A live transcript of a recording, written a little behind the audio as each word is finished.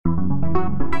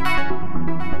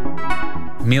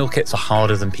meal kits are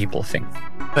harder than people think.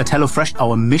 At HelloFresh,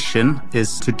 our mission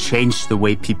is to change the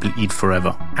way people eat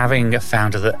forever. Having a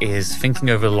founder that is thinking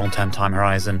over the long-term time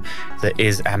horizon, that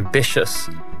is ambitious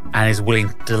and is willing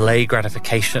to delay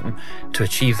gratification to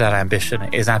achieve that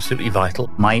ambition is absolutely vital.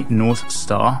 My North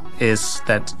Star is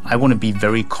that I want to be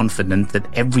very confident that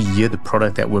every year the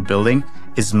product that we're building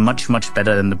is much, much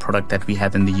better than the product that we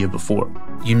had in the year before.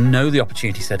 You know the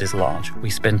opportunity set is large. We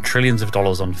spend trillions of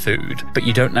dollars on food, but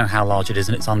you don't know how large it is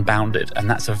and it's unbounded, and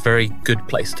that's a very good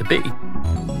place to be.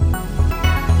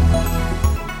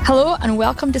 Hello and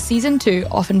welcome to Season 2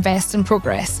 of Invest in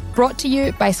Progress, brought to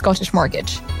you by Scottish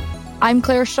Mortgage. I'm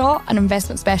Claire Shaw, an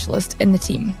investment specialist in the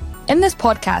team. In this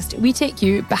podcast, we take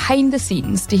you behind the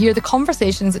scenes to hear the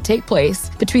conversations that take place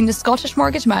between the Scottish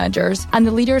mortgage managers and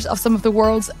the leaders of some of the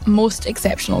world's most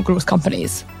exceptional growth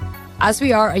companies. As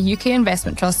we are a UK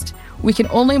investment trust, we can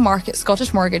only market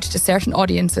Scottish Mortgage to certain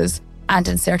audiences and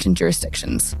in certain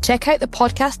jurisdictions. Check out the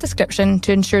podcast description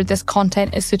to ensure this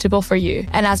content is suitable for you.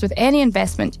 And as with any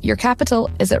investment, your capital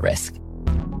is at risk.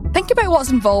 Think about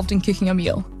what's involved in cooking a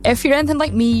meal. If you're anything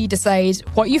like me, you decide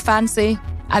what you fancy,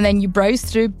 and then you browse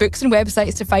through books and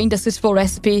websites to find a suitable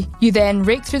recipe. You then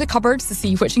rake through the cupboards to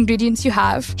see which ingredients you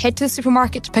have, head to the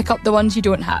supermarket to pick up the ones you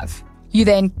don't have. You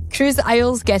then cruise the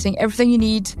aisles, getting everything you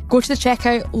need, go to the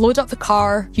checkout, load up the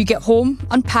car, you get home,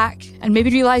 unpack, and maybe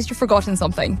realise you've forgotten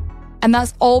something. And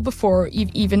that's all before you've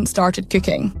even started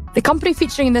cooking. The company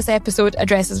featuring in this episode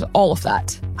addresses all of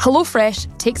that.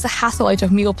 HelloFresh takes the hassle out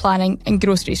of meal planning and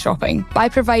grocery shopping by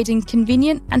providing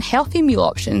convenient and healthy meal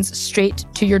options straight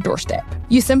to your doorstep.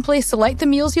 You simply select the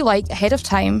meals you like ahead of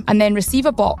time and then receive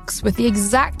a box with the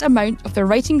exact amount of the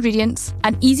right ingredients,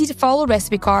 an easy-to-follow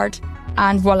recipe card,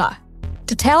 and voila.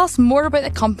 To tell us more about the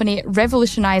company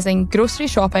revolutionising grocery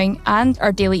shopping and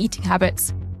our daily eating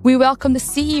habits, we welcome the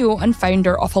CEO and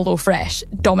founder of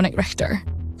HelloFresh, Dominic Richter.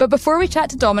 But before we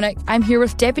chat to Dominic, I'm here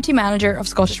with Deputy Manager of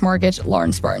Scottish Mortgage,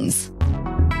 Lawrence Burns.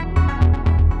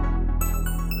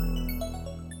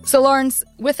 So Lawrence,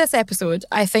 with this episode,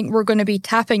 I think we're going to be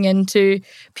tapping into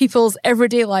people's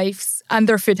everyday lives and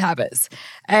their food habits.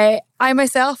 I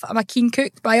myself am a keen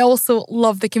cook, but I also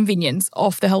love the convenience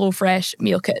of the HelloFresh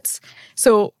meal kits.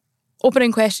 So,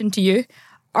 opening question to you,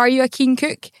 are you a keen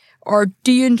cook? Or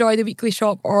do you enjoy the weekly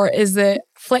shop, or is the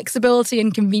flexibility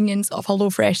and convenience of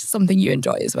HelloFresh something you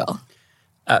enjoy as well?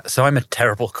 So I'm a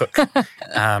terrible cook.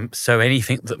 So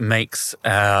anything that makes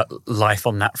life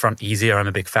on that front easier, I'm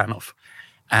a big fan of.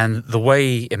 And the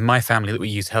way in my family that we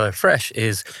use HelloFresh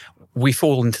is we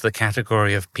fall into the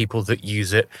category of people that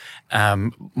use it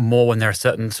more when there are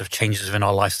certain sort of changes in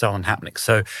our lifestyle and happening.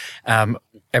 So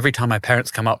every time my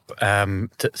parents come up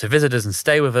to visit us and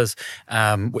stay with us,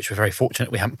 which we're very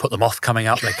fortunate, we haven't put them off coming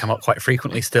up, they come up quite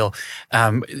frequently still,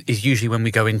 is usually when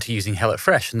we go into using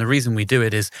HelloFresh. And the reason we do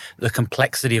it is the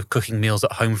complexity of cooking meals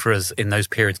at home for us in those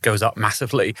periods goes up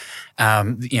massively.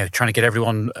 Trying to get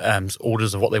everyone's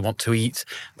orders of what they want to eat,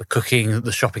 the cooking,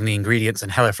 the shopping, the ingredients,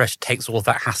 and HelloFresh takes all of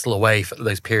that hassle away for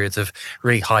those periods of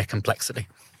really high complexity.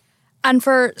 And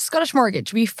for Scottish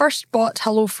Mortgage, we first bought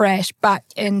HelloFresh back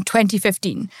in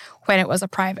 2015 when it was a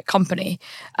private company.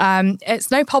 It's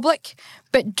now public,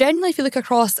 but generally if you look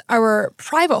across our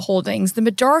private holdings, the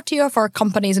majority of our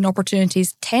companies and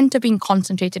opportunities tend to be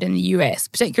concentrated in the US,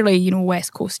 particularly,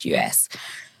 West Coast US.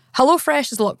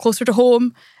 HelloFresh is a lot closer to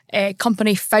home, a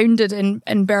company founded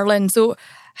in Berlin. So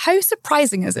how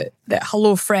surprising is it that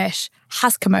HelloFresh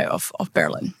has come out of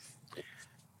Berlin?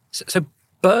 So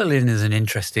Berlin is an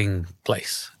interesting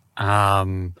place.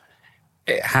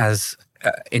 It has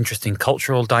interesting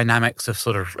cultural dynamics of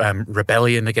sort of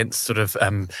rebellion against sort of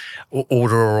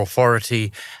order or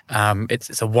authority.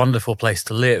 It's a wonderful place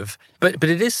to live. But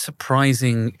it is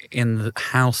surprising in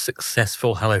how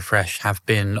successful HelloFresh have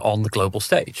been on the global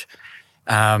stage.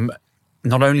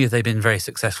 Not only have they been very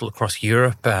successful across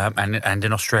Europe and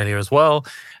in Australia as well,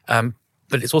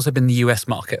 but it's also been the US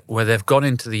market where they've gone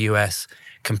into the US,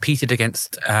 competed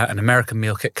against an American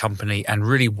meal kit company and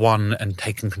really won and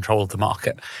taken control of the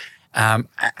market. And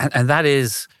that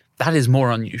is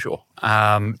more unusual,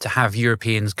 to have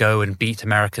Europeans go and beat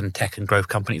American tech and growth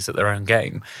companies at their own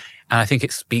game. And I think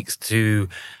it speaks to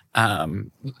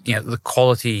the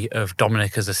quality of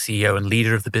Dominic as a CEO and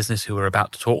leader of the business who we're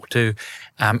about to talk to.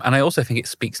 And I also think it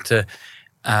speaks to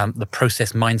the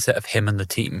process mindset of him and the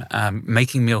team.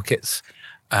 Making meal kits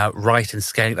right and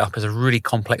scaling it up is a really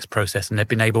complex process, and they've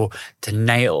been able to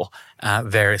nail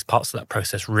various parts of that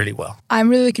process really well. I'm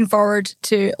really looking forward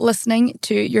to listening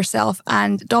to yourself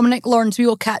and Dominic. Lawrence, we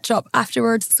will catch up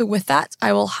afterwards. So with that,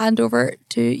 I will hand over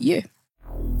to you.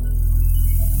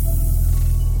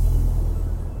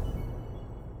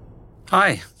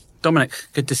 Hi, Dominic,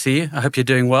 good to see you. I hope you're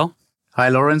doing well. Hi,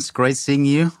 Lawrence. Great seeing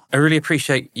you. I really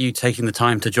appreciate you taking the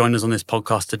time to join us on this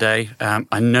podcast today.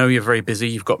 I know you're very busy.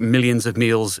 You've got millions of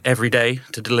meals every day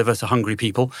to deliver to hungry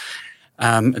people.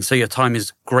 And so your time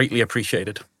is greatly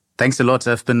appreciated. Thanks a lot.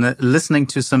 I've been listening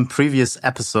to some previous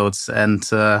episodes and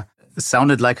it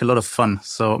sounded like a lot of fun.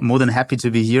 So more than happy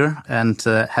to be here and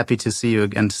happy to see you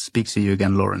and to speak to you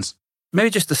again, Lawrence. Maybe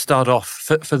just to start off,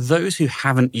 for those who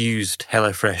haven't used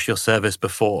HelloFresh, your service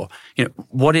before,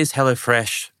 what is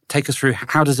HelloFresh? Take us through,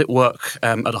 how does it work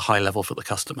at a high level for the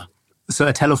customer? So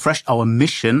at HelloFresh, our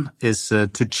mission is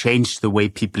to change the way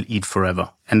people eat forever.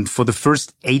 And for the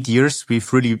first 8 years,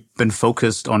 we've really been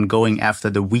focused on going after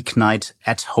the weeknight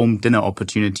at-home dinner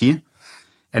opportunity.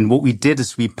 And what we did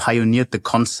is we pioneered the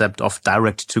concept of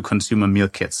direct-to-consumer meal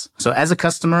kits. So as a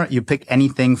customer, you pick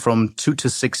anything from 2 to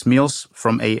 6 meals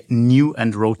from a new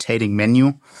and rotating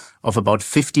menu of about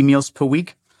 50 meals per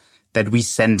week that we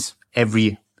send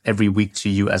every week to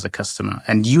you as a customer.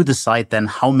 And you decide then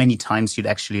how many times you'd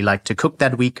actually like to cook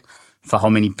that week, for how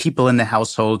many people in the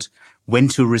household, when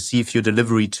to receive your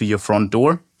delivery to your front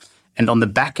door. And on the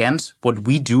back end, what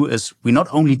we do is we not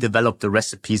only develop the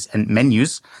recipes and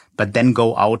menus, but then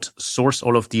go out, source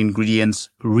all of the ingredients,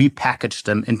 repackage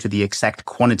them into the exact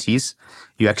quantities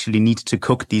you actually need to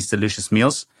cook these delicious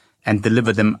meals and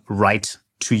deliver them right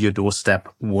to your doorstep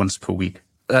once per week.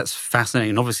 That's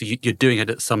fascinating. Obviously, you're doing it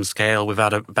at some scale with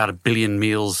about a billion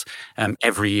meals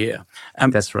every year.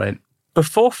 That's right.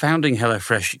 Before founding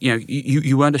HelloFresh,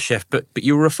 you weren't a chef, but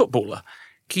you were a footballer.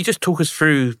 Can you just talk us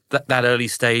through that early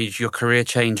stage, your career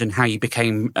change, and how you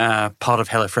became part of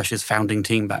HelloFresh's founding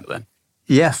team back then?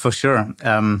 Yeah, for sure.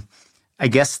 I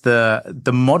guess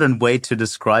the modern way to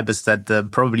describe is that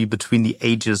probably between the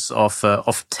ages of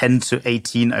 10 to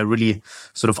 18, I really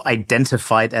sort of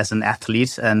identified as an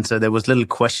athlete. And there was little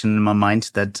question in my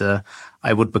mind that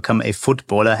I would become a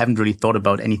footballer. I haven't really thought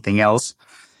about anything else.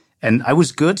 And I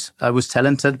was good, I was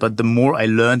talented, but the more I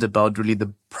learned about really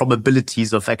the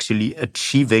probabilities of actually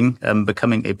achieving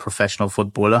becoming a professional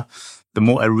footballer, the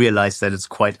more I realized that it's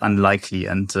quite unlikely.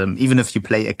 And even if you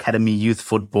play academy youth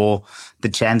football, the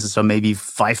chances are maybe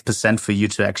 5% for you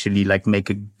to actually make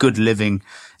a good living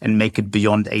and make it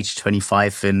beyond age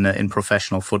 25 in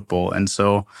professional football. And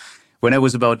so when I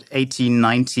was about 18,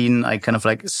 19, I kind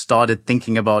of started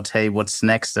thinking about, hey, what's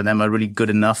next? And am I really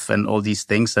good enough? And all these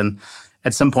things. And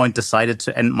at some point decided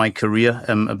to end my career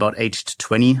about aged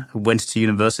 20, went to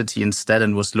university instead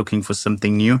and was looking for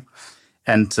something new.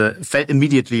 And felt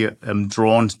immediately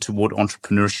drawn toward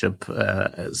entrepreneurship.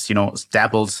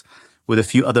 Dabbled with a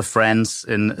few other friends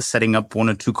in setting up 1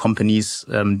 or 2 companies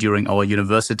during our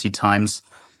university times.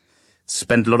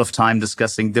 Spent a lot of time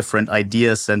discussing different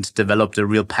ideas and developed a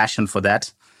real passion for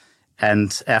that.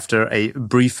 And after a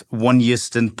brief 1-year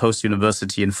stint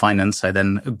post-university in finance, I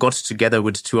then got together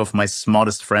with 2 of my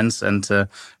smartest friends, and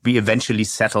we eventually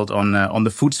settled on the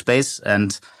food space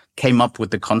and came up with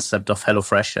the concept of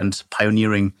HelloFresh and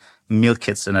pioneering meal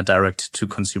kits in a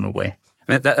direct-to-consumer way.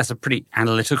 I mean, that's a pretty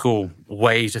analytical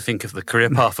way to think of the career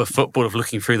path of football, of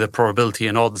looking through the probability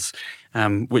and odds,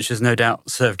 which has no doubt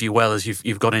served you well as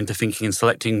you've got into thinking and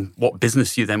selecting what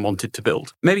business you then wanted to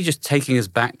build. Maybe just taking us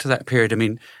back to that period, I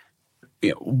mean,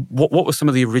 what were some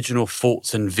of the original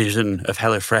thoughts and vision of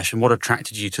HelloFresh, and what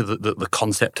attracted you to the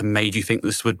concept and made you think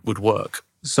this would work?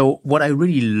 So what I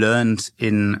really learned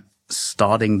in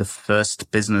starting the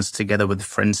first business together with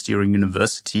friends during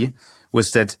university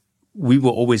was that we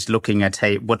were always looking at,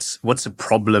 hey, what's a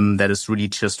problem that is really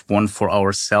just one for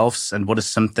ourselves, and what is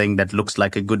something that looks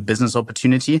like a good business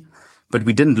opportunity? But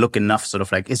we didn't look enough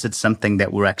is it something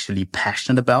that we're actually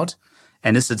passionate about?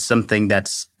 And is it something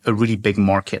that's a really big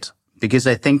market? Because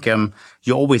I think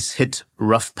you always hit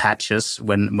rough patches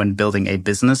when building a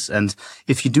business. And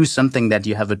if you do something that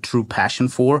you have a true passion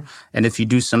for, and if you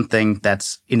do something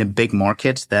that's in a big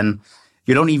market, then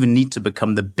you don't even need to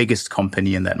become the biggest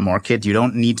company in that market. You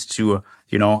don't need to,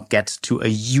 get to a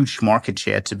huge market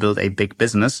share to build a big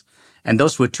business. And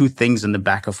those were 2 things in the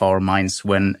back of our minds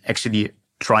when actually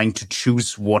trying to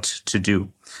choose what to do.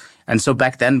 And so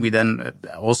back then, we then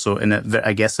also in a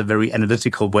very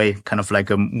analytical way,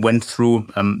 went through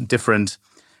different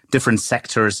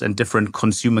sectors and different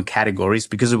consumer categories,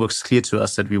 because it was clear to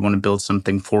us that we want to build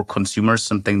something for consumers,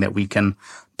 something that we can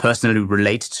personally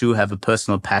relate to, have a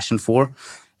personal passion for.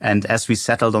 And as we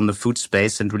settled on the food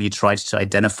space and really tried to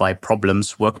identify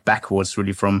problems, work backwards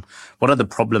really from what are the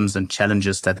problems and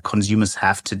challenges that consumers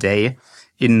have today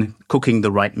in cooking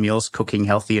the right meals, cooking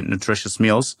healthy and nutritious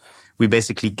meals, we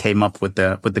basically came up with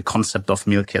the concept of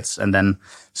meal kits, and then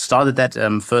started that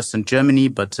first in Germany,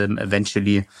 but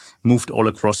eventually moved all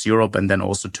across Europe and then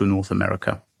also to North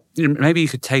America. maybe you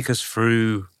could take us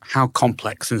through how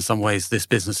complex in some ways this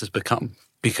business has become.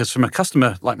 Because from a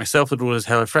customer like myself that orders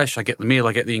HelloFresh, I get the meal,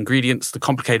 I get the ingredients. The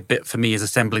complicated bit for me is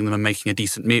assembling them and making a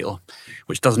decent meal,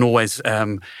 which doesn't always,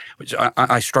 which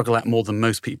I struggle at more than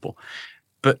most people.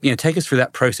 But take us through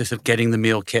that process of getting the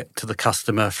meal kit to the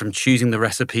customer, from choosing the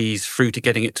recipes through to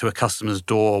getting it to a customer's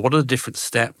door. What are the different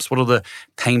steps? What are the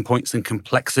pain points and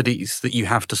complexities that you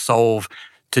have to solve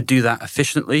to do that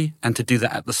efficiently and to do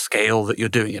that at the scale that you're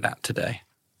doing it at today?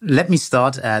 Let me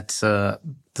start at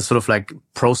the sort of like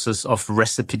process of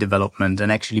recipe development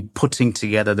and actually putting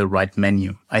together the right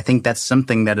menu. I think that's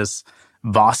something that is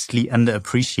vastly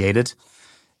underappreciated.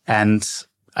 And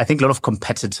I think a lot of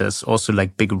competitors, also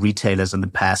like big retailers in the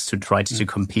past who tried to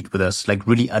compete with us, like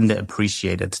really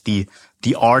underappreciated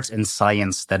the art and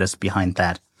science that is behind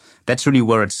that. That's really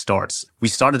where it starts. We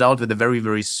started out with a very,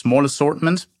 very small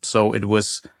assortment. So it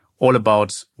was all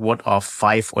about what are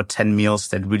 5 or 10 meals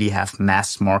that really have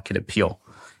mass market appeal.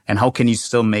 And how can you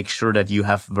still make sure that you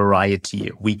have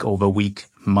variety week over week,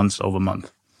 month over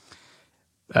month?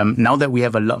 Now that we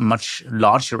have a much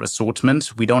larger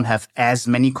assortment, we don't have as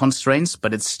many constraints,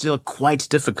 but it's still quite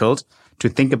difficult to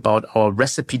think about our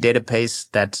recipe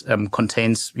database that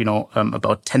contains,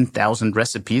 about 10,000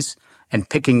 recipes, and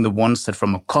picking the ones that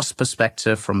from a cost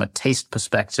perspective, from a taste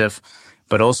perspective,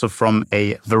 but also from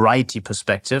a variety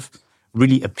perspective,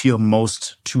 really appeal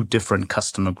most to different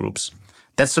customer groups.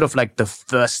 That's sort of like the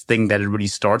first thing that it really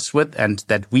starts with, and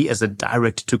that we as a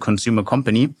direct-to-consumer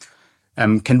company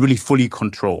can really fully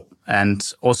control,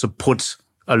 and also put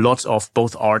a lot of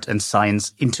both art and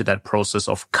science into that process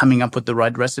of coming up with the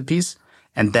right recipes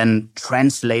and then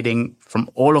translating from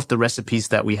all of the recipes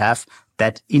that we have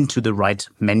that into the right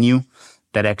menu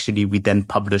that actually we then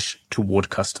publish toward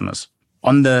customers.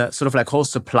 On the sort of like whole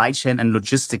supply chain and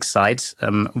logistics side,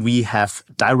 we have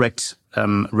direct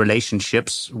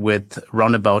relationships with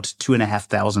around about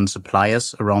 2,500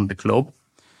 suppliers around the globe.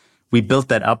 We built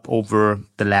that up over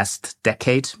the last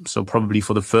decade. So probably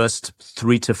for the first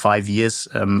 3 to 5 years,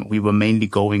 we were mainly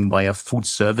going via food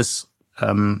service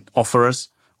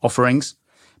offerings.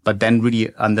 But then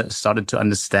really started to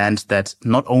understand that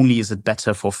not only is it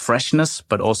better for freshness,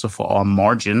 but also for our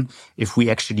margin if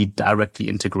we actually directly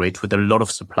integrate with a lot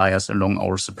of suppliers along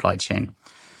our supply chain.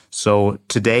 So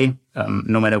today,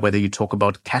 no matter whether you talk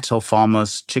about cattle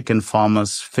farmers, chicken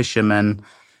farmers, fishermen,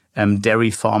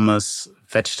 dairy farmers,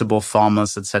 vegetable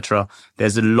farmers, etc.,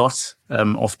 there's a lot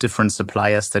of different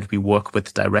suppliers that we work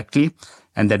with directly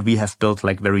and that we have built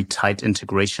like very tight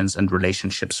integrations and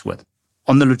relationships with.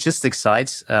 On the logistics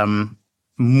side,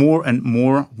 more and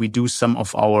more we do some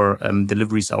of our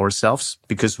deliveries ourselves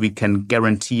because we can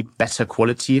guarantee better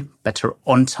quality, better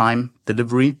on-time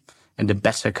delivery, and a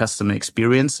better customer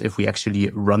experience if we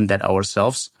actually run that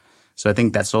ourselves. So I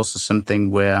think that's also something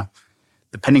where,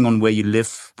 depending on where you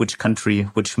live, which country,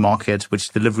 which market, which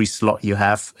delivery slot you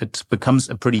have, it becomes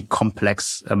a pretty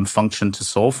complex function to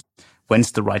solve.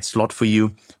 When's the right slot for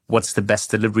you? What's the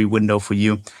best delivery window for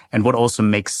you? And what also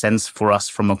makes sense for us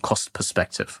from a cost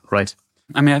perspective, right?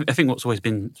 I mean, I think what's always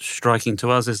been striking to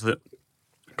us is that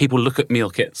people look at meal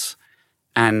kits,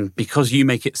 and because you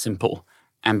make it simple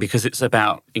and because it's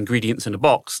about ingredients in a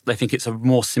box, they think it's a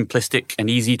more simplistic and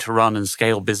easy to run and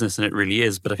scale business than it really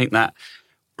is. But I think that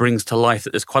brings to life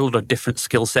that there's quite a lot of different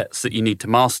skill sets that you need to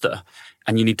master,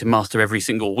 and you need to master every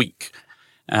single week.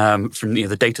 From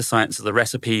the data science of the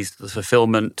recipes to the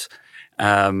fulfillment,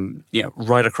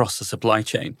 right across the supply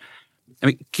chain. I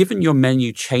mean, given your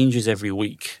menu changes every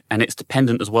week and it's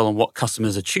dependent as well on what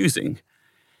customers are choosing,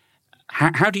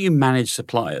 how do you manage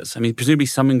suppliers? I mean, presumably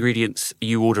some ingredients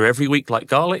you order every week, like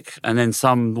garlic, and then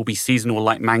some will be seasonal,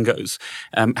 like mangoes.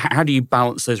 How do you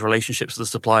balance those relationships with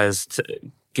the suppliers,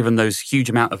 given those huge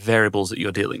amount of variables that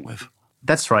you're dealing with?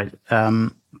 That's right.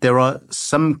 There are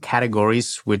some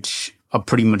categories which are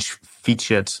pretty much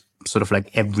featured sort of like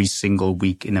every single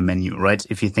week in a menu, right?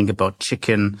 If you think about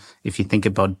chicken, if you think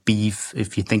about beef,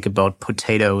 if you think about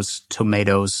potatoes,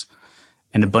 tomatoes,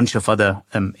 and a bunch of other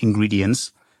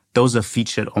ingredients, those are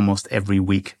featured almost every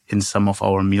week in some of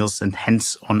our meals and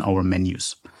hence on our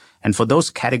menus. And for those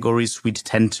categories, we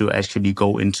tend to actually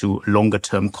go into longer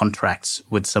term contracts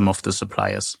with some of the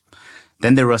suppliers.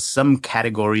 Then there are some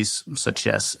categories such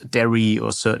as dairy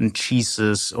or certain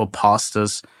cheeses or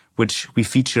pastas, which we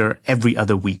feature every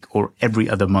other week or every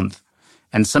other month.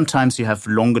 And sometimes you have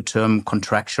longer term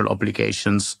contractual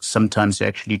obligations. Sometimes you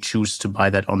actually choose to buy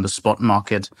that on the spot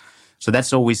market. So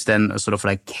that's always then a sort of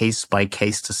like case by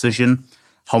case decision.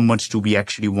 How much do we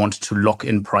actually want to lock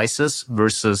in prices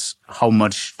versus how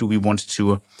much do we want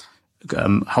to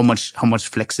how much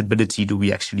flexibility do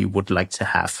we actually would like to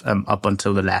have up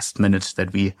until the last minute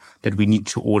that we need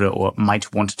to order or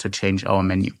might want to change our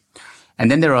menu. And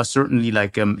then there are certainly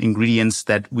like ingredients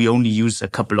that we only use a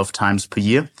couple of times per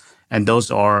year, and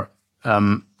those are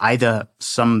either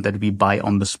some that we buy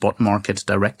on the spot market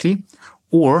directly,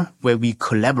 or where we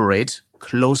collaborate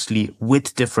closely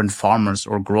with different farmers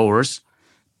or growers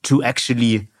to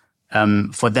actually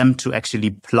for them to actually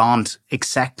plant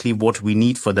exactly what we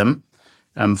need for them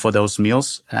for those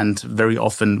meals. And very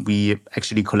often we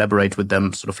actually collaborate with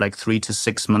them sort of like 3 to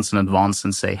 6 months in advance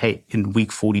and say, hey, in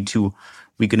week 42,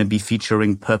 we're going to be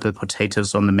featuring purple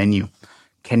potatoes on the menu.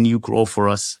 Can you grow for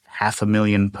us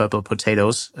 500,000 purple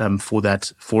potatoes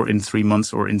for in 3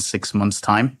 months or in 6 months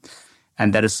time?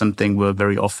 And that is something where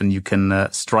very often you can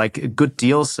strike good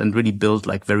deals and really build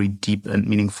like very deep and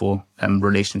meaningful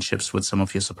relationships with some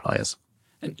of your suppliers.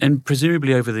 And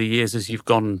presumably over the years, as you've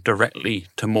gone directly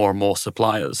to more and more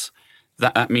suppliers,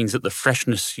 that means that the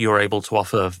freshness you're able to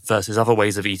offer versus other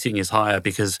ways of eating is higher,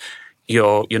 because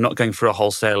you're not going through a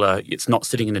wholesaler. It's not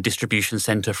sitting in a distribution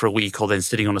center for a week or then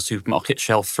sitting on a supermarket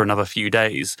shelf for another few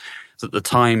days. So that the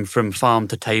time from farm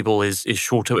to table is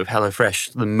shorter with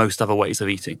HelloFresh than most other ways of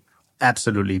eating.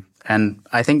 Absolutely. And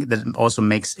I think that also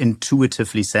makes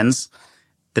intuitively sense.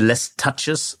 The less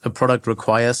touches a product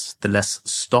requires, the less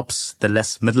stops, the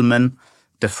less middlemen,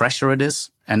 the fresher it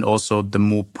is, and also the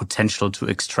more potential to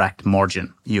extract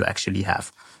margin you actually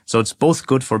have. So it's both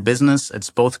good for business,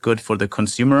 it's both good for the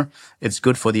consumer, it's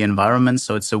good for the environment.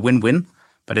 So it's a win-win,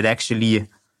 but it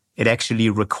actually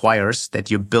requires that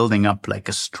you're building up like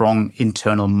a strong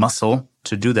internal muscle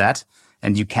to do that.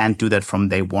 And you can't do that from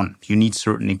day one. You need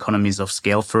certain economies of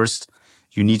scale first.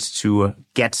 You need to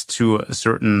get to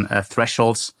certain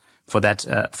thresholds for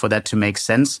that to make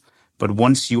sense. But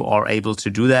once you are able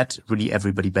to do that, really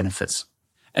everybody benefits.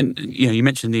 And you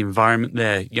mentioned the environment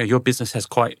there. Your business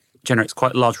generates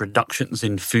quite large reductions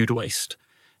in food waste.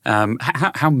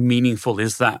 How meaningful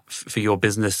is that for your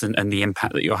business and the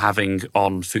impact that you're having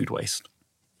on food waste?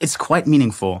 It's quite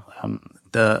meaningful.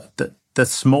 The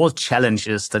small challenge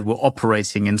is that we're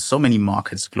operating in so many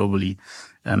markets globally,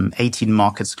 18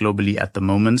 markets globally at the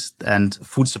moment, and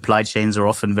food supply chains are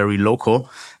often very local,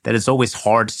 that it's always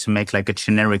hard to make like a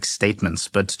generic statements.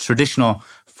 But traditional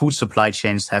food supply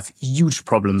chains have huge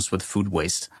problems with food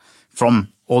waste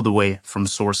all the way from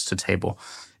source to table.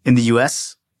 In the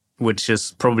US, which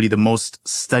is probably the most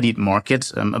studied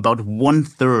market, about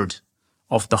 1/3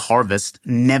 of the harvest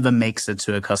never makes it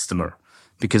to a customer,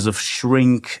 because of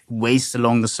shrink, waste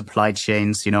along the supply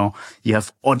chains. You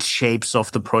have odd shapes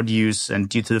of the produce, and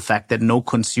due to the fact that no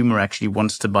consumer actually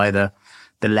wants to buy the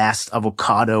last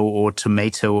avocado or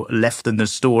tomato left in the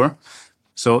store.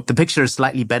 So the picture is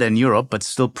slightly better in Europe, but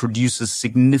still produces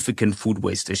significant food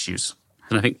waste issues.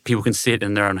 And I think people can see it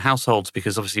in their own households,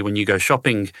 because obviously when you go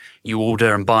shopping, you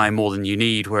order and buy more than you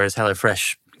need, whereas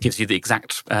HelloFresh gives you the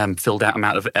exact filled out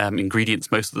amount of ingredients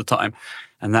most of the time.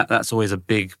 And that's always a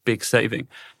big, big saving.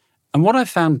 And what I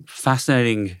found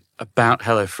fascinating about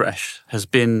HelloFresh has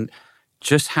been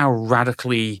just how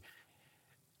radically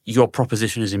your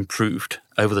proposition has improved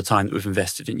over the time that we've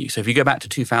invested in you. So if you go back to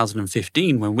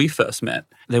 2015, when we first met,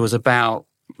 there was about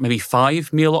maybe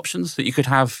 5 meal options that you could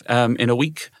have in a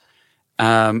week.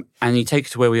 And you take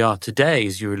it to where we are today,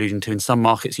 as you're alluding to, in some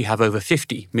markets you have over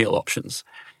 50 meal options.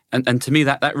 And to me,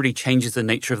 that really changes the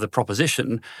nature of the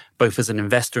proposition, both as an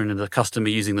investor and as a customer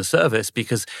using the service,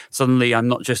 because suddenly I'm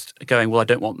not just going, well, I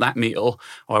don't want that meal,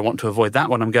 or I want to avoid that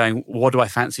one. I'm going, what do I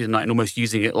fancy tonight? And almost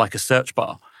using it like a search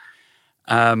bar.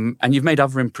 And you've made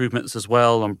other improvements as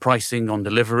well on pricing, on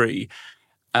delivery.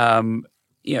 How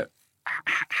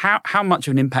much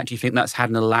of an impact do you think that's had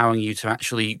in allowing you to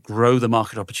actually grow the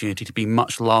market opportunity to be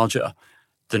much larger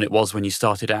than it was when you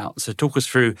started out? So talk us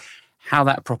through how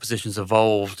that proposition's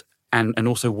evolved and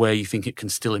also where you think it can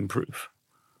still improve.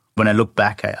 When I look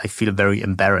back, I feel very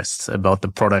embarrassed about the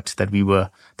product that we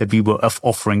were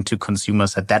offering to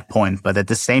consumers at that point. But at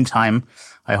the same time,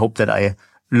 I hope that I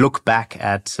look back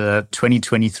at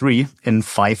 2023 in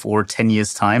 5 or 10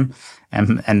 years' time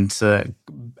and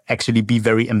actually be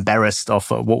very embarrassed of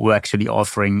what we're actually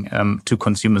offering to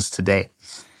consumers today.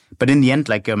 But in the end,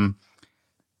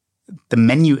 the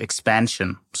menu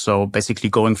expansion, so basically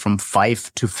going from 5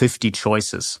 to 50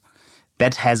 choices,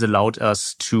 that has allowed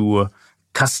us to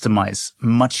customize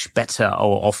much better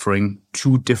our offering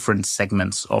to different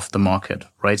segments of the market,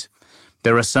 right?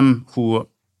 There are some who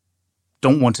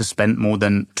don't want to spend more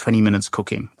than 20 minutes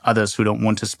cooking, others who don't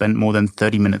want to spend more than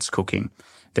 30 minutes cooking.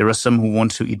 There are some who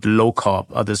want to eat low carb,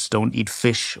 others don't eat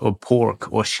fish or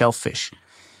pork or shellfish.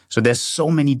 So there's so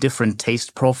many different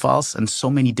taste profiles and so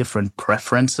many different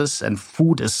preferences. And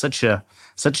food is such a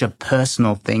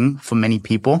personal thing for many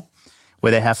people,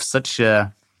 where they're such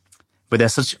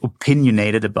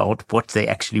opinionated about what they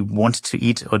actually want to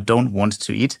eat or don't want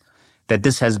to eat, that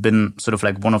this has been sort of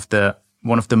like one of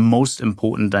the most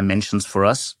important dimensions for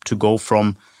us to go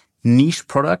from niche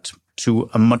product to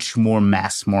a much more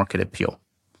mass market appeal.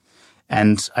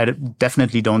 And I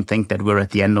definitely don't think that we're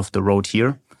at the end of the road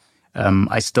here.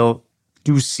 I still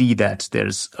do see that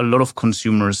there's a lot of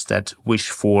consumers that wish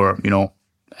for,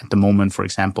 at the moment, for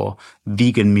example,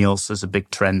 vegan meals is a big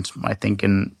trend. I think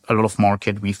in a lot of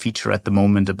market, we feature at the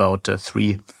moment about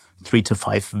 3 to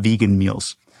 5 vegan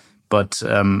meals, but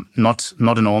not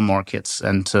in all markets.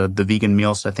 And the vegan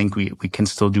meals, I think we can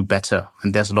still do better.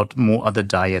 And there's a lot more other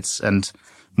diets and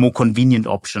more convenient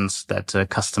options that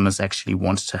customers actually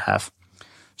want to have.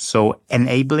 So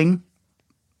enabling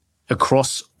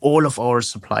across all of our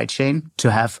supply chain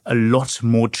to have a lot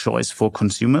more choice for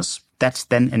consumers, that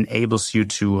then enables you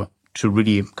to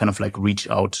really kind of like reach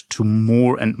out to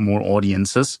more and more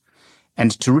audiences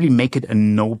and to really make it a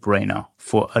no-brainer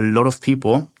for a lot of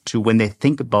people to, when they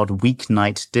think about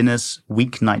weeknight dinners,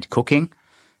 weeknight cooking,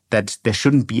 that there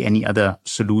shouldn't be any other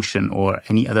solution or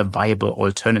any other viable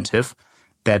alternative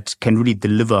that can really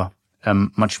deliver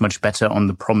much, much better on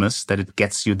the promise that it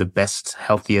gets you the best,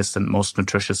 healthiest and most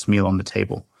nutritious meal on the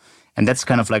table. And that's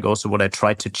kind of like also what I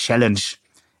try to challenge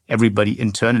everybody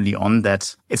internally on,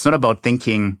 that it's not about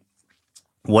thinking,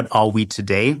 what are we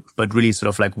today, but really sort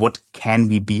of like, what can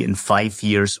we be in 5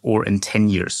 years or in 10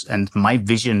 years? And my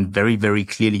vision very, very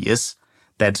clearly is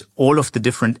that all of the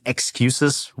different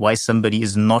excuses why somebody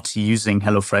is not using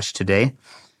HelloFresh today,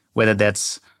 whether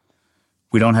that's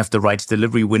we don't have the right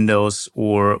delivery windows,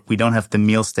 or we don't have the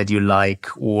meals that you like,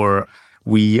 or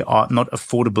we are not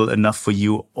affordable enough for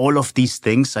you. All of these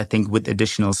things, I think, with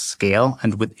additional scale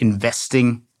and with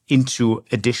investing into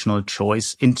additional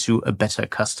choice, into a better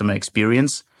customer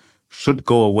experience, should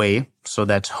go away, so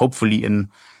that hopefully in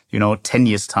 10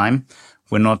 years time,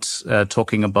 we're not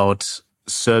talking about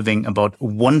serving about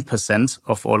 1%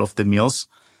 of all of the meals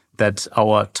that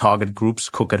our target groups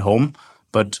cook at home.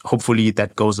 But hopefully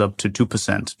that goes up to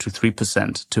 2%, to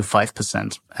 3%, to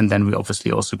 5%. And then we obviously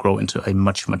also grow into a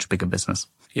much, much bigger business.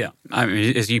 Yeah. I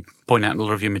mean, as you point out in a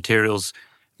lot of your materials,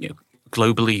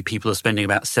 globally, people are spending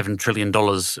about $7 trillion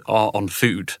on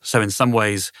food. So in some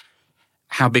ways,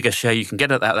 how big a share you can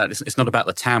get at that, it's not about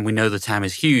the TAM. We know the TAM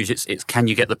is huge. It's can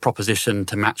you get the proposition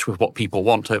to match with what people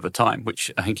want over time,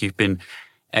 which I think you've been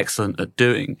excellent at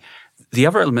doing. The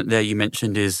other element there you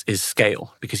mentioned is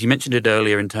scale, because you mentioned it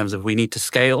earlier in terms of we need to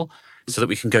scale so that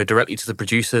we can go directly to the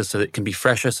producers, so that it can be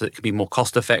fresher, so that it can be more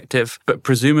cost effective. But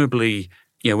presumably,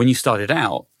 when you started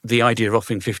out, the idea of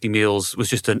offering 50 meals was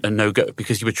just a no-go,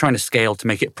 because you were trying to scale to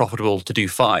make it profitable to do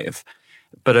 5.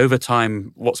 But over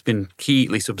time, what's been key,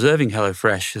 at least observing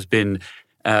HelloFresh, has been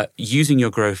using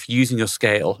your growth, using your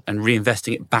scale, and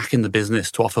reinvesting it back in the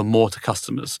business to offer more to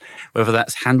customers, whether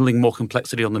that's handling more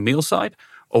complexity on the meal side,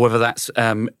 or whether that's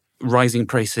rising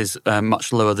prices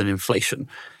much lower than inflation.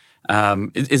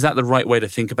 Is that the right way to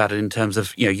think about it in terms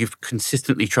of, you've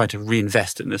consistently tried to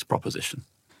reinvest in this proposition?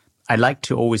 I like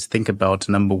to always think about,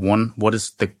 number one, what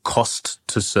is the cost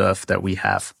to serve that we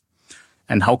have?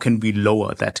 And how can we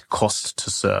lower that cost to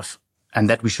serve? And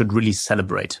that we should really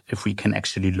celebrate if we can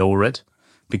actually lower it.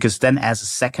 Because then as a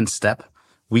second step,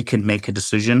 we can make a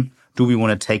decision. Do we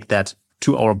want to take that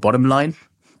to our bottom line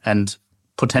and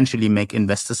potentially make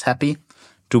investors happy?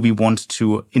 Do we want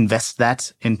to invest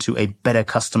that into a better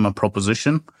customer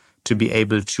proposition to be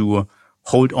able to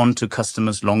hold on to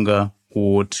customers longer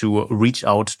or to reach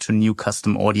out to new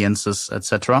custom audiences,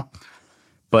 etc.?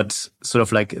 But sort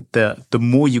of like the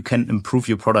more you can improve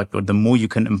your product, or the more you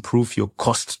can improve your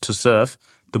cost to serve,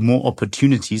 the more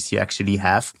opportunities you actually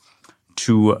have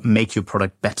to make your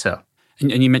product better.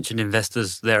 And you mentioned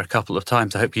investors there a couple of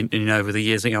times. I hope you know over the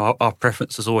years, our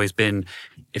preference has always been,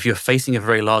 if you're facing a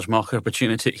very large market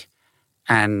opportunity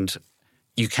and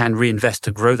you can reinvest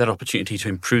to grow that opportunity, to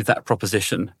improve that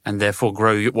proposition, and therefore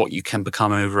grow what you can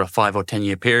become over a 5 or 10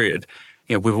 year period,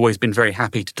 we've always been very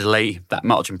happy to delay that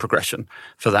margin progression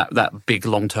for that big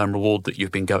long-term reward that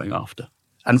you've been going after.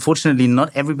 Unfortunately,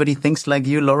 not everybody thinks like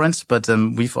you, Lawrence, but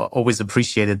we've always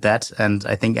appreciated that. And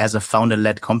I think as a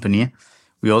founder-led company,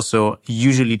 we also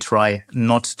usually try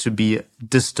not to be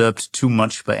disturbed too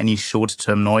much by any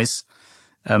short-term noise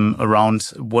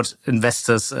around what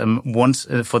investors want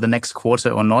for the next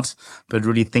quarter or not, but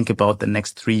really think about the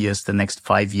next 3 years, the next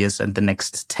 5 years, and the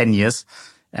next 10 years.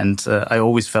 And I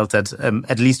always felt that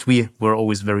at least we were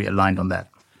always very aligned on that.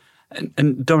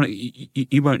 And Dominic,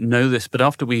 you won't know this, but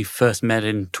after we first met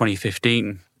in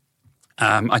 2015,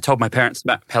 I told my parents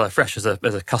about HelloFresh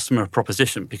as a customer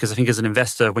proposition, because I think as an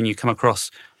investor, when you come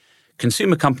across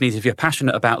consumer companies, if you're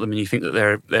passionate about them and you think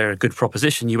that they're a good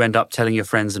proposition, you end up telling your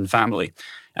friends and family.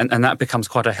 And that becomes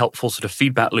quite a helpful sort of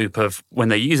feedback loop of when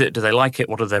they use it, do they like it?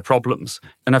 What are their problems?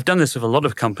 And I've done this with a lot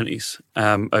of companies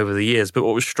over the years. But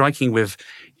what was striking with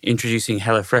introducing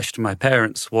HelloFresh to my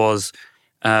parents was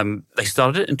they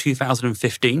started it in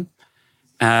 2015.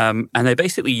 And they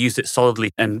basically used it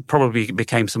solidly and probably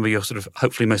became some of your sort of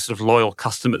hopefully most sort of loyal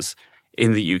customers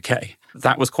in the UK.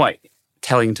 That was quite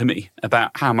telling to me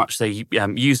about how much they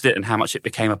used it and how much it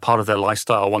became a part of their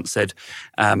lifestyle once they'd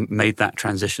made that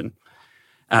transition.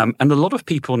 And a lot of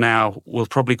people now will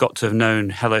probably got to have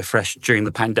known HelloFresh during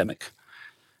the pandemic.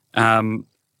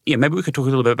 Maybe we could talk a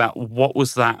little bit about what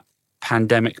was that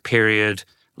pandemic period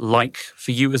like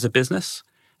for you as a business.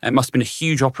 It must have been a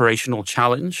huge operational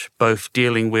challenge, both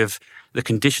dealing with the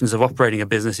conditions of operating a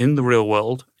business in the real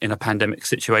world in a pandemic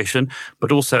situation,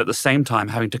 but also at the same time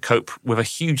having to cope with a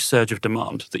huge surge of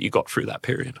demand that you got through that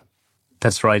period.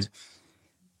 That's right.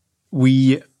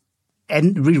 We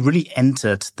really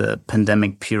entered the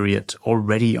pandemic period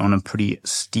already on a pretty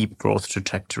steep growth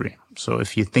trajectory. So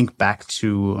if you think back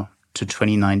to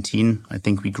 2019, I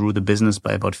think we grew the business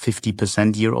by about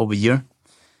 50% year over year.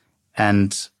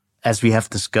 And as we have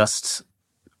discussed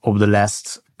over the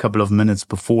last couple of minutes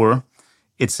before,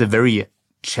 it's a very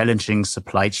challenging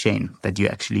supply chain that you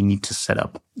actually need to set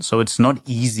up. So it's not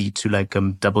easy to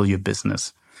double your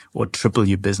business or triple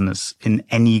your business in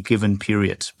any given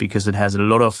period, because it has a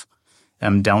lot of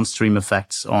downstream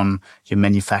effects on your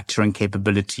manufacturing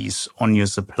capabilities, on your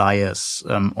suppliers,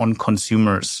 on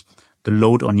consumers, the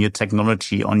load on your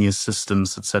technology, on your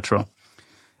systems, etc.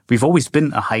 We've always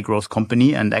been a high growth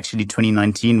company, and actually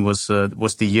 2019 was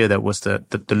the year that was the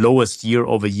lowest year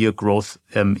over year growth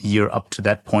year up to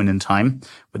that point in time,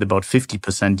 with about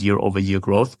 50% year over year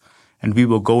growth. And we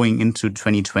were going into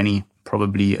 2020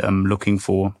 probably looking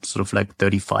for sort of like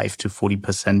 35 to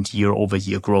 40% year over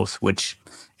year growth, which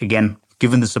again,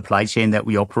 given the supply chain that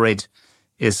we operate,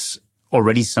 is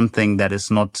already something that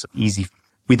is not easy.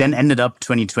 We then ended up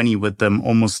 2020 with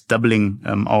almost doubling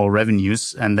our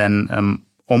revenues, and then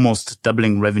almost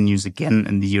doubling revenues again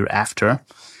in the year after.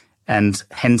 And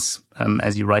hence,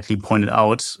 as you rightly pointed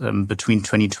out, between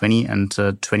 2020 and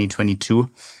 2022,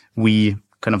 we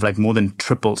kind of like more than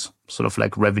tripled sort of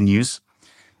like revenues,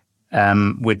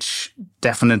 which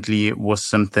definitely was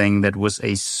something that was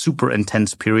a super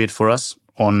intense period for us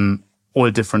on all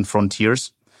different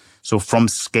frontiers. So from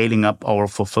scaling up our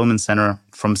fulfillment center,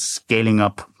 from scaling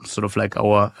up sort of like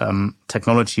our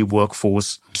technology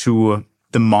workforce, to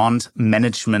demand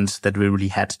management that we really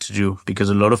had to do, because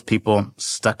a lot of people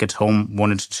stuck at home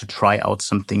wanted to try out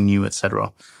something new,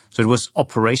 etc. So it was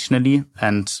operationally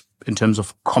and in terms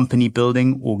of company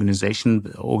building, organization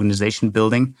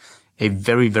building, a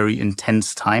very, very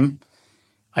intense time.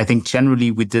 I think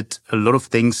generally we did a lot of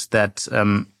things that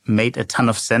made a ton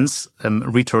of sense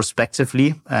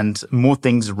retrospectively, and more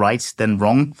things right than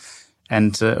wrong.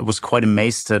 And was quite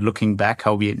amazed looking back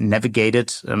how we navigated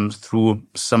through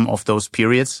some of those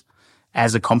periods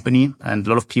as a company. And a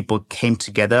lot of people came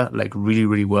together like really,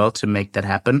 really well to make that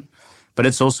happen. But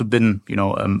it's also been,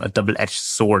 a double-edged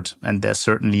sword. And there's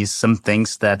certainly some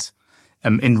things that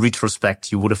in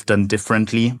retrospect you would have done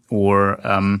differently, or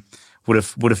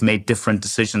would have made different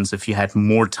decisions if you had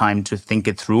more time to think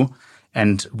it through,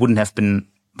 and wouldn't have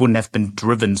been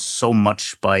driven so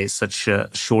much by such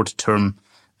short-term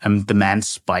demand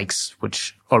spikes,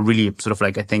 which are really sort of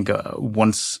like, I think,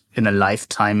 once in a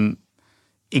lifetime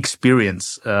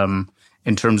experience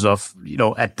in terms of,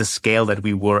 at the scale that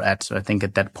we were at. I think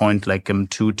at that point, like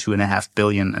 2.5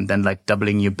 billion, and then like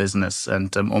doubling your business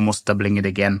and almost doubling it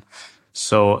again.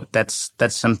 So that's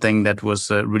something that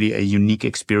was really a unique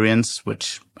experience,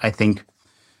 which I think,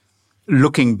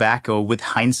 looking back or with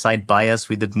hindsight bias,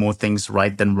 we did more things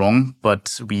right than wrong,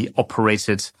 but we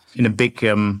operated in a big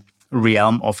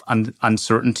realm of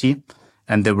uncertainty.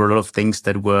 And there were a lot of things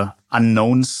that were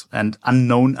unknowns and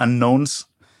unknowns.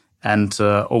 And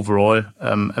overall,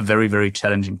 a very, very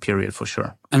challenging period for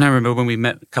sure. And I remember when we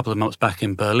met a couple of months back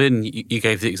in Berlin, you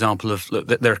gave the example of, look,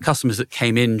 that there are customers that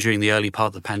came in during the early part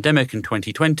of the pandemic in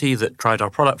 2020 that tried our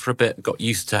product for a bit, got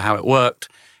used to how it worked,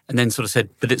 and then sort of said,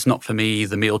 but it's not for me,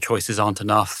 the meal choices aren't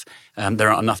enough, there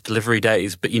aren't enough delivery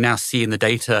days. But you now see in the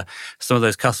data some of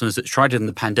those customers that tried it in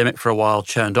the pandemic for a while,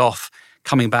 churned off,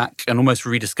 coming back and almost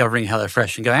rediscovering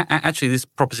HelloFresh and going, actually, this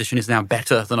proposition is now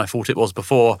better than I thought it was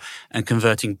before, and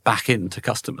converting back into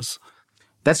customers.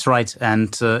 That's right.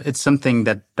 And it's something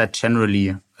that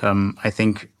generally I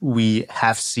think we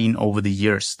have seen over the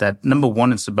years that number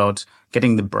one, it's about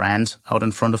getting the brand out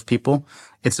in front of people.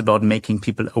 It's about making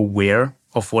people aware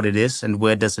of what it is and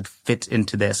where does it fit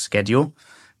into their schedule.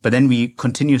 But then we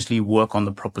continuously work on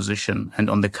the proposition and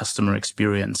on the customer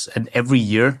experience. And every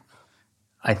year,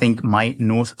 I think my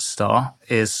North Star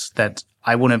is that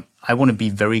I want to be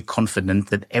very confident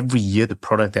that every year the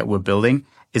product that we're building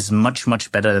is much,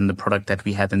 much better than the product that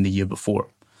we had in the year before.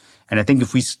 And I think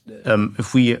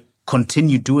if we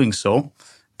continue doing so,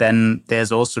 then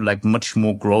there's also like much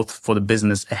more growth for the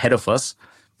business ahead of us,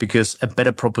 because a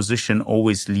better proposition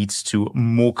always leads to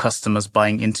more customers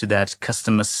buying into that,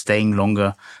 customers staying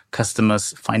longer,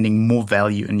 customers finding more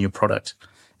value in your product.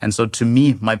 And so to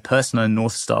me, my personal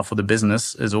North Star for the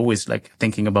business is always like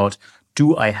thinking about,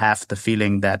 do I have the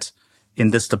feeling that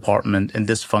in this department, in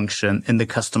this function, in the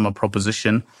customer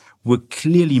proposition, we're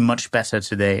clearly much better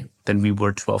today than we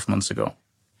were 12 months ago.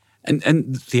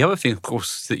 And the other thing, of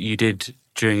course, that you did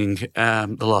during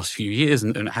the last few years,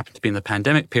 and it happened to be in the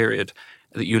pandemic period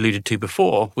that you alluded to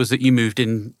before, was that you moved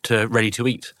into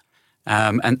ready-to-eat.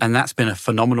 And that's been a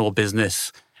phenomenal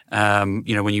business. When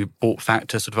you bought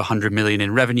Factor, sort of 100 million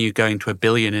in revenue, going to 1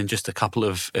 billion in just a couple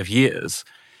of years.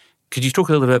 Could you talk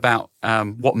a little bit about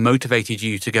what motivated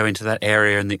you to go into that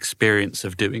area and the experience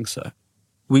of doing so?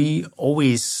 We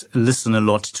always listen a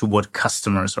lot to what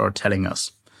customers are telling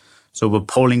us. So we're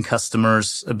polling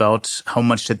customers about how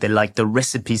much did they like the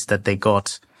recipes that they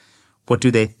got, what do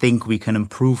they think we can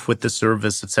improve with the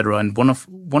service, etc. And one of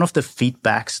the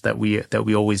feedbacks that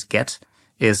we always get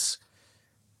is,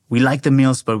 we like the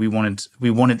meals, but we want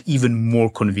it even more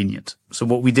convenient. So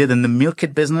what we did in the meal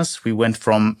kit business, we went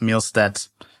from meals that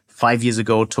 5 years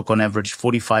ago took on average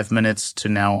 45 minutes to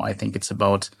now I think it's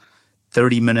about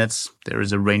 30 minutes. There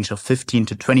is a range of 15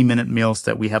 to 20 minute meals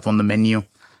that we have on the menu.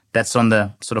 That's on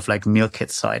the sort of like meal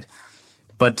kit side.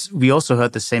 But we also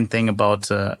heard the same thing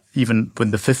about even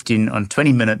with the 15 and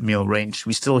 20 minute meal range.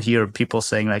 We still hear people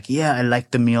saying like, yeah, I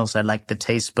like the meals, I like the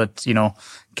taste, but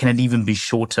can it even be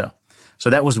shorter? So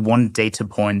that was one data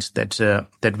point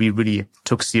that we really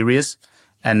took serious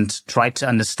and tried to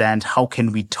understand how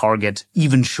can we target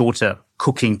even shorter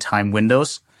cooking time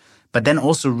windows, but then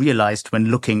also realized when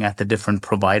looking at the different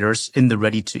providers in the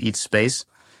ready-to-eat space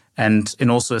and in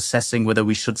also assessing whether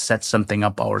we should set something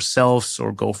up ourselves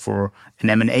or go for an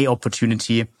M&A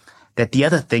opportunity, that the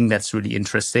other thing that's really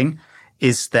interesting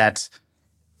is that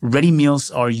ready meals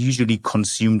are usually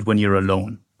consumed when you're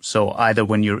alone. So either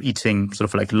when you're eating sort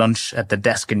of like lunch at the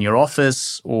desk in your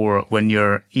office, or when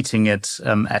you're eating it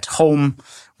at home,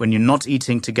 when you're not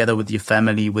eating together with your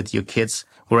family, with your kids,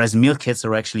 whereas meal kits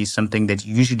are actually something that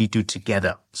you usually do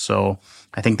together. So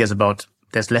I think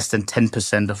there's less than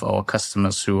 10% of our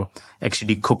customers who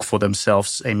actually cook for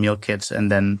themselves a meal kit and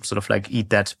then sort of like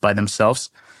eat that by themselves.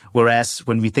 Whereas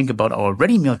when we think about our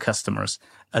ready meal customers,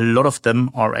 a lot of them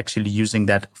are actually using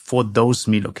that for those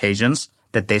meal occasions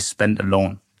that they spend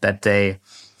alone, that they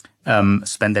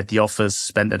spend at the office,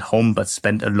 spend at home, but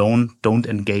spend alone, don't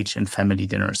engage in family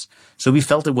dinners. So we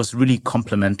felt it was really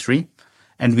complementary.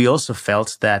 And we also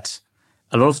felt that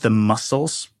a lot of the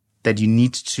muscles that you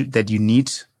need to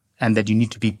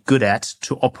be good at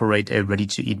to operate a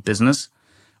ready-to-eat business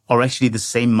are actually the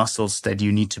same muscles that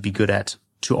you need to be good at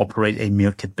to operate a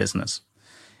meal kit business.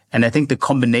 And I think the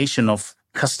combination of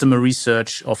customer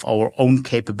research, of our own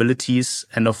capabilities,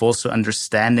 and of also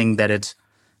understanding that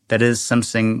is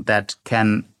something that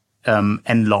can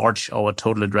enlarge our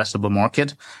total addressable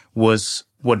market was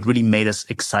what really made us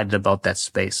excited about that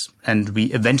space. And we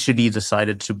eventually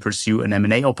decided to pursue an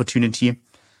M&A opportunity.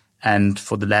 And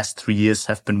for the last 3 years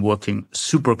have been working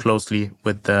super closely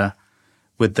with the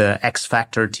X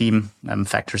Factor team,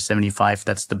 Factor 75.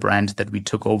 That's the brand that we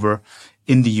took over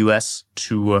in the US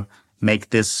to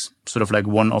make this sort of like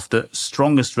one of the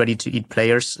strongest ready-to-eat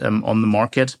players on the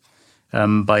market.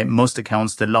 By most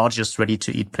accounts, the largest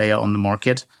ready-to-eat player on the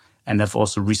market, and have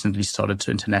also recently started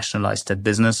to internationalize that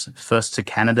business, first to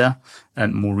Canada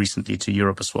and more recently to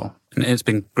Europe as well. And it's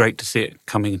been great to see it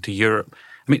coming into Europe.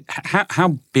 I mean,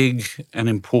 how big an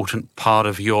important part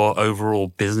of your overall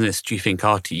business do you think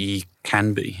RTE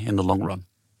can be in the long run?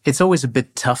 It's always a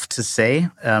bit tough to say,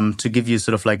 to give you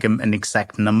sort of like an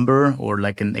exact number or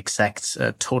like an exact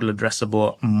total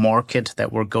addressable market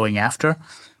that we're going after.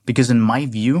 Because in my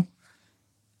view,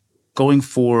 going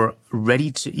for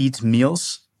ready-to-eat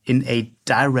meals in a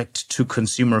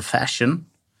direct-to-consumer fashion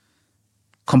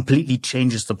completely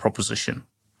changes the proposition.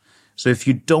 So if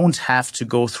you don't have to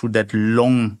go through that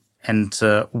long and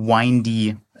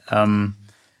windy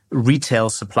retail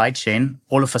supply chain,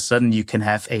 all of a sudden you can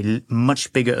have a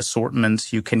much bigger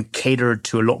assortment. You can cater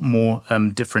to a lot more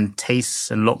different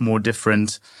tastes and a lot more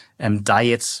different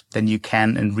diets than you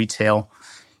can in retail.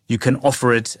 You can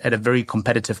offer it at a very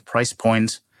competitive price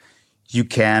point. You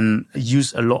can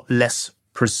use a lot less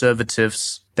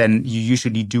preservatives than you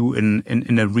usually do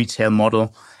in a retail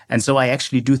model. And so I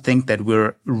actually do think that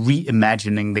we're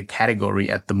reimagining the category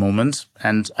at the moment.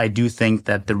 And I do think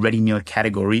that the ready meal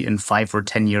category in 5 or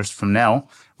 10 years from now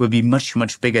will be much,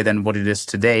 much bigger than what it is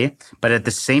today. But at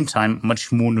the same time,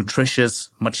 much more nutritious,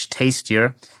 much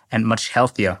tastier, and much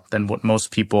healthier than what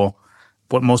most people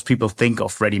think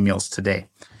of ready meals today.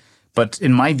 But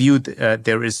in my view,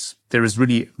 there is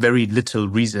really very little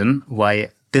reason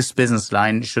why this business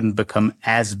line shouldn't become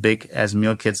as big as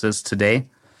meal kits is today.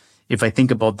 If I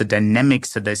think about the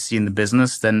dynamics that I see in the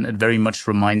business, then it very much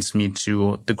reminds me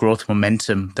to the growth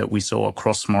momentum that we saw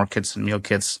across markets and meal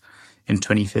kits in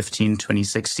 2015,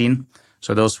 2016.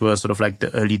 So those were sort of like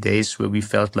the early days where we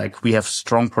felt like we have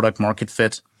strong product market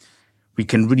fit. We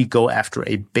can really go after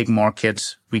a big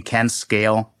market. We can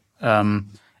scale. And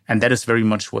that is very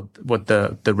much what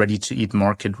the ready-to-eat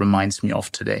market reminds me of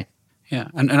today. Yeah,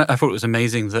 and I thought it was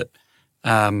amazing that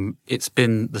it's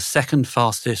been the second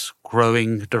fastest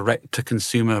growing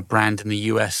direct-to-consumer brand in the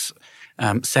US,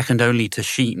 second only to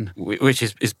Shein, which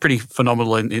is pretty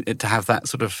phenomenal to have that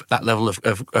sort of that level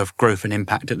of growth and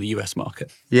impact in the US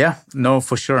market. Yeah, no,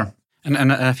 for sure.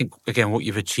 And I think, again, what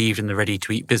you've achieved in the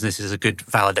ready-to-eat business is a good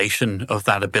validation of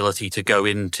that ability to go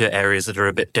into areas that are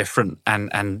a bit different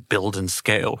and build and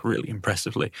scale really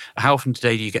impressively. How often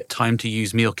today do you get time to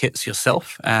use meal kits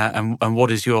yourself? And what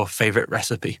is your favorite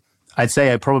recipe? I'd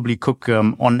say I probably cook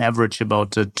on average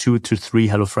about 2 to 3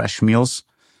 HelloFresh meals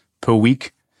per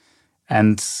week.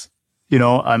 And,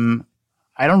 I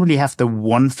don't really have the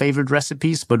one favorite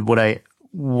recipes, but what I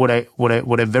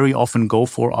very often go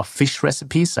for are fish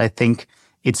recipes. I think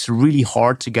it's really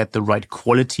hard to get the right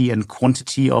quality and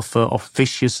quantity of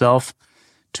fish yourself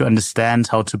to understand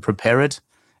how to prepare it.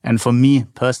 And for me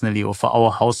personally, or for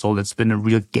our household, it's been a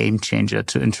real game changer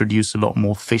to introduce a lot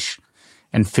more fish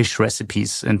and fish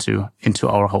recipes into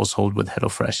our household with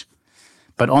HelloFresh.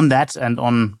 But on that and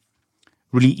on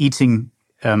really eating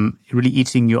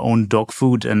your own dog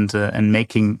food and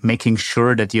making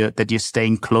sure that you're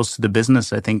staying close to the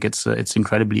business, I think it's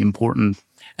incredibly important.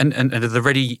 And are the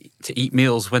ready-to-eat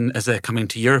meals, as they're coming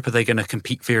to Europe, are they going to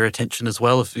compete for your attention as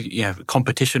well?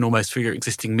 Competition almost for your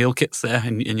existing meal kits there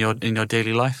in your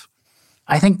daily life?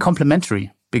 I think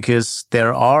complementary, because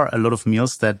there are a lot of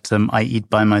meals that I eat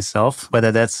by myself,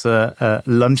 whether that's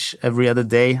lunch every other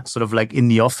day, sort of like in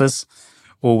the office,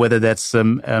 or whether that's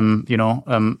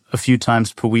a few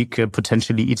times per week,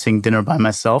 potentially eating dinner by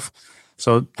myself.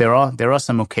 So there are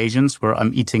some occasions where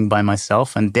I'm eating by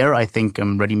myself, and there I think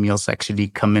ready meals actually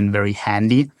come in very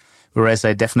handy. Whereas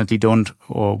I definitely don't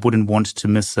or wouldn't want to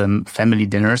miss family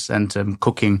dinners and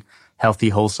cooking healthy,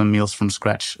 wholesome meals from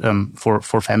scratch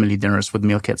for family dinners with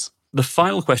meal kits. The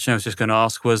final question I was just going to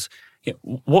ask was,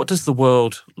 what does the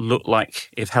world look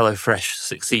like if HelloFresh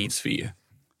succeeds for you?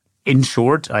 In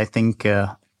short, I think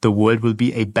the world will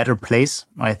be a better place.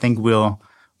 I think we'll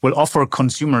offer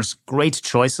consumers great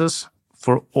choices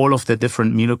for all of the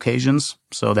different meal occasions.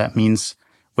 So that means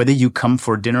whether you come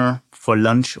for dinner, for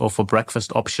lunch, or for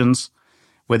breakfast options,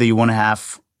 whether you want to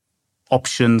have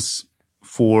options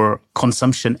for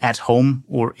consumption at home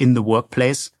or in the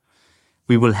workplace,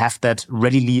 we will have that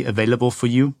readily available for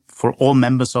you, for all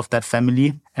members of that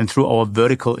family. And through our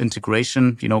vertical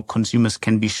integration, consumers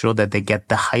can be sure that they get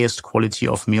the highest quality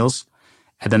of meals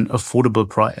at an affordable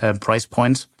price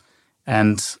point.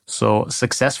 And so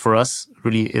success for us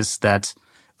really is that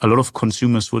a lot of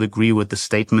consumers would agree with the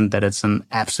statement that it's an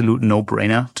absolute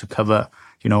no-brainer to cover,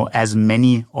 as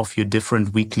many of your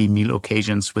different weekly meal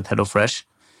occasions with HelloFresh,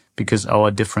 because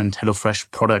our different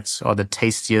HelloFresh products are the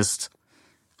tastiest,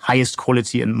 highest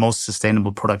quality and most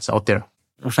sustainable products out there.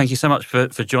 Well, thank you so much for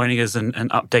joining us and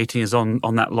updating us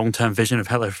on that long-term vision of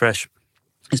HelloFresh.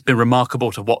 It's been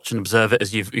remarkable to watch and observe it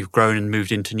as you've grown and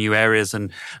moved into new areas,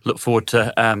 and look forward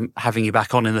to having you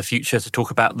back on in the future to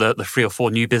talk about the 3 or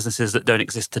 4 new businesses that don't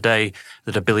exist today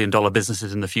that are billion-dollar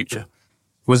businesses in the future.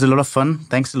 It was a lot of fun.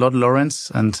 Thanks a lot, Lawrence.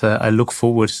 And I look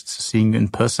forward to seeing you in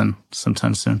person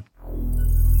sometime soon.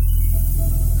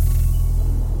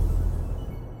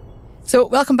 So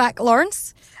welcome back,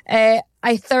 Lawrence.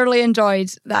 I thoroughly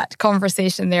enjoyed that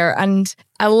conversation there, and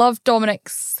I love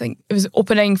Dominic's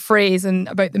opening phrase and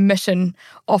about the mission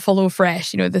of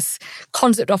HelloFresh. This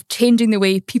concept of changing the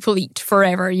way people eat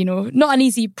forever. Not an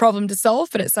easy problem to solve,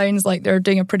 but it sounds like they're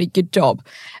doing a pretty good job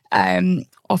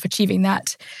of achieving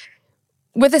that.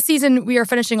 With this season, we are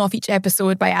finishing off each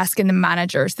episode by asking the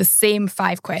managers the same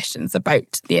 5 questions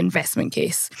about the investment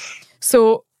case.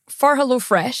 So for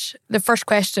HelloFresh, the first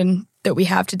question that we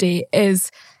have today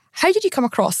is, how did you come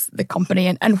across the company,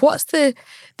 and what's the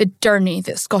journey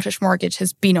that Scottish Mortgage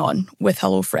has been on with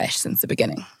HelloFresh since the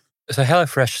beginning? So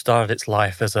HelloFresh started its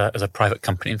life as a private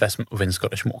company investment within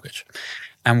Scottish Mortgage.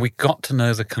 And we got to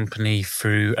know the company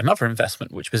through another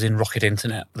investment, which was in Rocket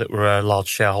Internet, that were a large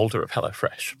shareholder of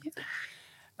HelloFresh.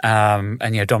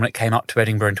 And Dominic came up to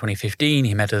Edinburgh in 2015.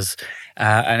 He met us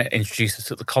and introduced us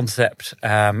to the concept,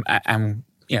 and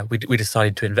we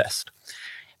decided to invest.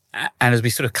 And as we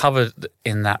sort of covered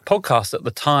in that podcast at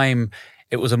the time,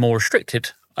 it was a more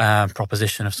restricted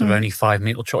proposition of sort of only 5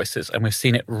 meal choices, and we've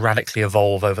seen it radically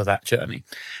evolve over that journey.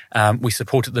 We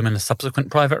supported them in a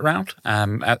subsequent private round,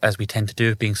 as we tend to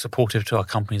do, being supportive to our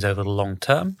companies over the long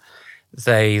term.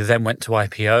 They then went to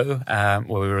IPO,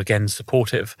 where we were again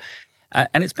supportive.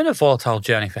 And it's been a volatile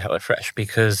journey for HelloFresh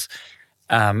because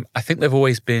I think they've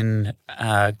always been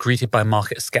greeted by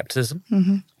market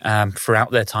skepticism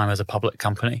throughout their time as a public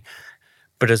company.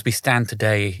 But as we stand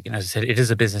today, as I said, it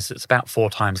is a business that's about 4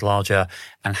 times larger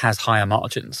and has higher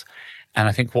margins. And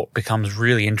I think what becomes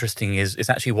really interesting is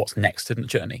actually what's next in the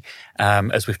journey,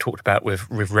 as we've talked about with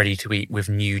Ready to Eat, with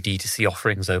new D2C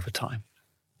offerings over time.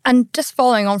 And just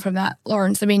following on from that,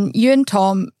 Lawrence, I mean, you and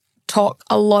Tom talk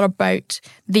a lot about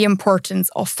the importance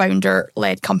of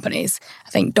founder-led companies. I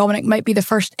think Dominic might be the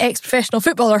first ex-professional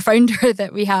footballer founder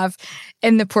that we have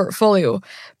in the portfolio.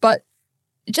 But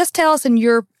just tell us, in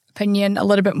your opinion, a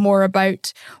little bit more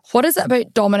about what is it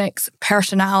about Dominic's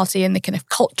personality and the kind of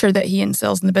culture that he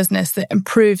instills in the business that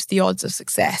improves the odds of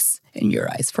success in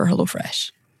your eyes for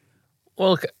HelloFresh? Well,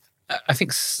 look, I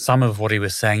think some of what he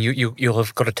was saying, you'll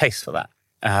have got a taste for that.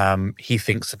 He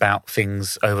thinks about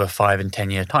things over 5 and 10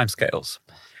 year timescales.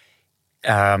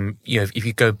 If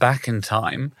you go back in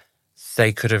time,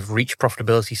 they could have reached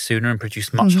profitability sooner and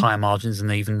produced much higher margins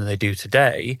than even they do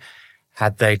today,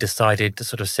 had they decided to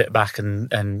sort of sit back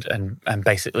and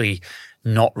basically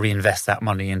not reinvest that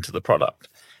money into the product.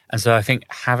 And so I think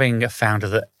having a founder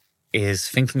that is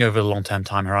thinking over the long-term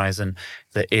time horizon,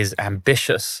 that is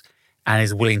ambitious and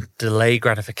is willing to delay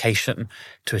gratification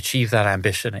to achieve that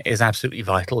ambition is absolutely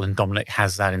vital, and Dominic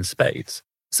has that in spades.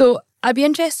 So I'd be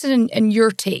interested in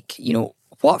your take.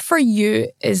 What for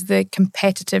you is the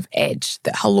competitive edge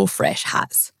that HelloFresh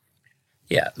has?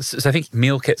 Yeah, so I think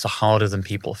meal kits are harder than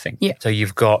people think. Yeah. So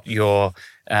you've got your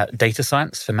data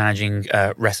science for managing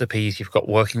recipes, you've got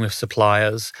working with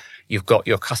suppliers, you've got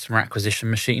your customer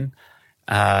acquisition machine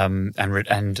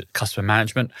and customer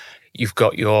management. You've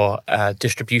got your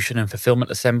distribution and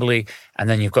fulfillment assembly, and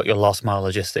then you've got your last mile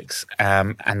logistics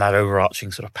and that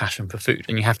overarching sort of passion for food.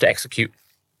 And you have to execute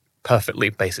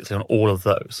perfectly, basically, on all of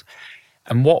those.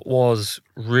 And what was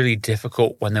really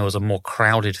difficult when there was a more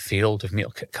crowded field of meal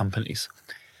kit companies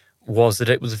was that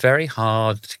it was very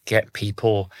hard to get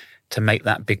people to make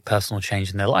that big personal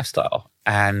change in their lifestyle.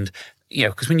 And,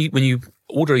 because when you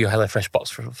order your HelloFresh box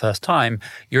for the first time,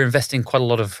 you're investing quite a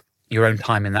lot of your own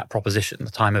time in that proposition, the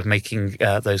time of making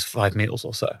those 5 meals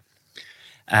or so.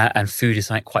 And food is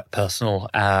something quite personal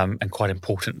and quite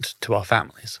important to our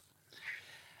families.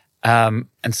 And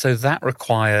so that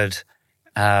required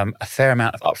a fair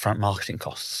amount of upfront marketing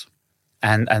costs.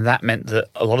 And that meant that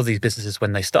a lot of these businesses,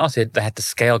 when they started, they had to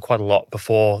scale quite a lot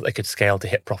before they could scale to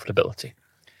hit profitability.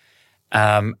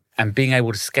 And being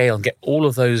able to scale and get all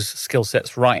of those skill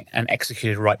sets right and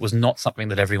executed right was not something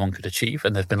that everyone could achieve.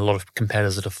 And there've been a lot of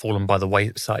competitors that have fallen by the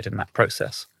wayside in that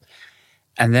process.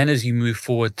 And then as you move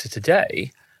forward to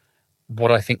today,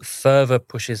 what I think further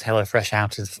pushes HelloFresh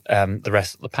out of the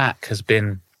rest of the pack has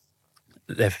been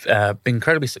they've been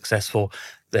incredibly successful.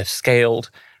 They've scaled,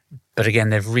 but again,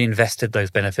 they've reinvested those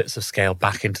benefits of scale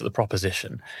back into the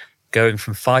proposition, going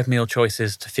from 5 meal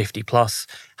choices to 50 plus,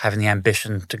 having the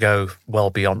ambition to go well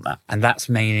beyond that. And that's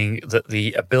meaning that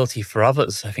the ability for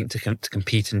others, I think, to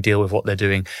compete and deal with what they're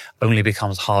doing only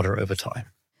becomes harder over time.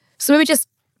 So maybe just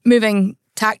moving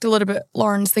tact a little bit,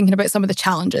 Lawrence, thinking about some of the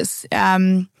challenges.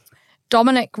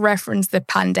 Dominic referenced the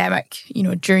pandemic,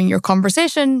 during your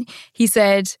conversation. He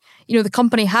said, the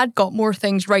company had got more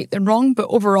things right than wrong, but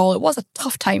overall it was a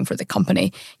tough time for the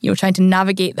company, trying to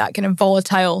navigate that kind of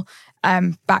volatile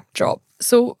backdrop.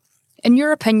 So in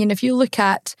your opinion, if you look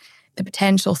at the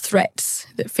potential threats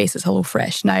that faces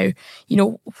HelloFresh now,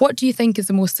 what do you think is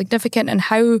the most significant, and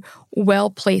how well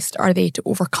placed are they to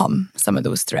overcome some of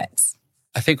those threats?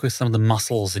 I think with some of the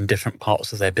muscles in different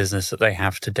parts of their business that they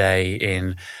have today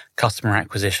in customer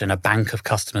acquisition, a bank of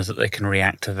customers that they can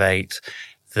reactivate,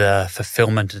 the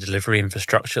fulfillment and delivery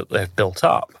infrastructure that they've built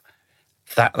up,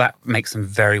 that makes them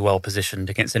very well positioned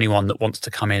against anyone that wants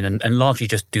to come in and largely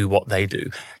just do what they do.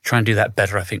 Try and do that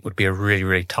better, I think, would be a really,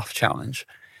 really tough challenge.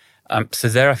 So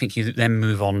there, I think you then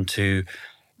move on to,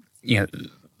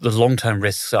 the long-term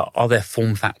risks. Are there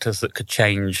form factors that could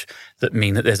change that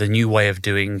mean that there's a new way of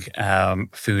doing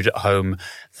food at home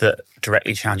that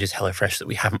directly challenges HelloFresh that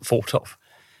we haven't thought of?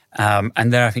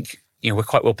 And there, I think, we're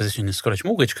quite well positioned in Scottish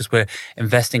Mortgage because we're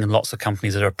investing in lots of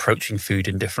companies that are approaching food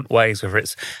in different ways, whether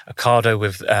it's Ocado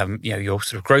with, your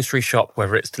sort of grocery shop,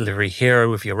 whether it's Delivery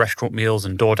Hero with your restaurant meals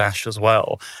and DoorDash as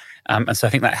well. And so I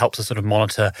think that helps us sort of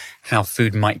monitor how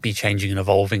food might be changing and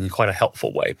evolving in quite a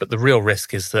helpful way. But the real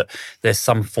risk is that there's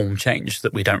some form change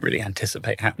that we don't really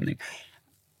anticipate happening.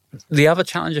 The other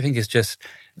challenge, I think, is just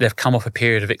they've come off a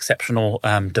period of exceptional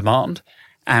demand.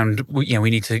 And we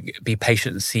need to be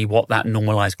patient and see what that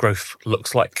normalized growth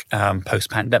looks like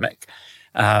post-pandemic.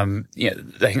 I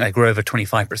think they grew over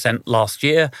 25% last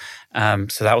year.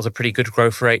 So that was a pretty good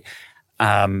growth rate.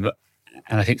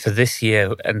 And I think for this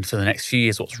year and for the next few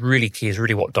years, what's really key is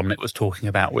really what Dominic was talking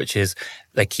about, which is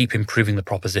they keep improving the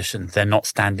proposition. They're not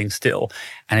standing still.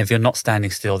 And if you're not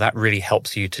standing still, that really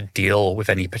helps you to deal with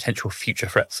any potential future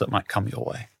threats that might come your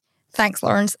way. Thanks,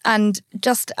 Lawrence. And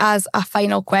just as a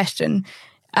final question,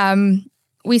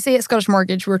 we say at Scottish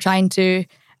Mortgage, we're trying to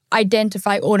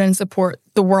identify, own and support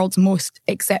the world's most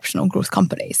exceptional growth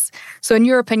companies. So in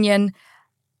your opinion,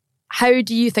 how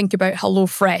do you think about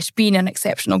HelloFresh being an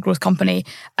exceptional growth company?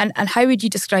 And how would you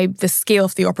describe the scale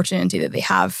of the opportunity that they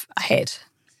have ahead?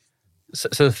 So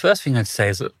the first thing I'd say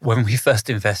is that when we first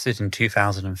invested in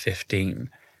 2015,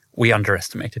 we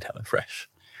underestimated HelloFresh.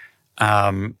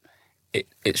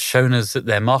 It's shown us that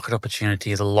their market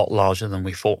opportunity is a lot larger than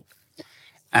we thought.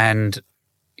 And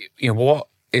what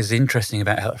is interesting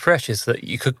about HelloFresh is that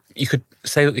you could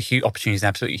say that the opportunity is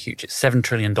absolutely huge. It's $7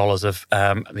 trillion of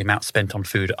the amount spent on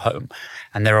food at home.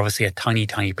 And they're obviously a tiny,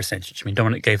 tiny percentage. I mean,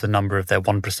 Dominic gave the number of their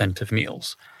 1% of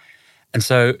meals. And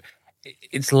so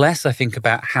it's less, I think,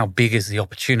 about how big is the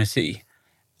opportunity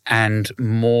and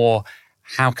more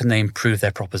how can they improve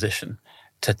their proposition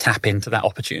to tap into that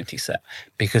opportunity set.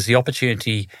 Because the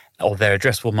opportunity or their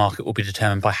addressable market will be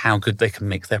determined by how good they can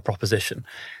make their proposition.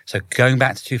 So going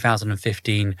back to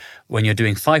 2015, when you're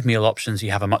doing 5 meal options, you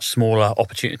have a much smaller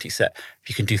opportunity set. If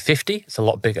you can do 50, it's a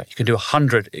lot bigger. You can do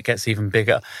 100, it gets even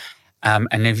bigger. And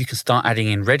then if you can start adding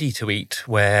in ready to eat,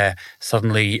 where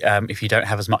suddenly if you don't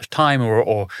have as much time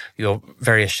or you're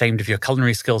very ashamed of your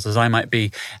culinary skills as I might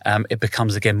be, it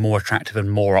becomes again more attractive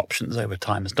and more options over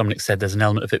time. As Dominic said, there's an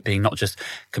element of it being not just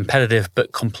competitive,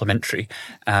 but complementary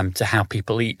to how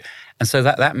people eat. And so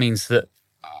that means that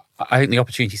I think the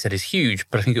opportunity set is huge,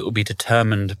 but I think it will be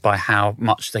determined by how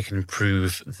much they can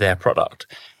improve their product.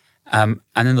 And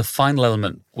then the final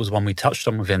element was one we touched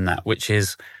on within that, which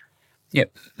is,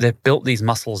 they've built these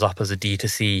muscles up as a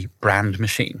D2C brand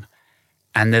machine.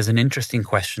 And there's an interesting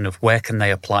question of where can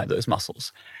they apply those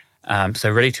muscles? So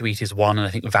ready to eat is one, and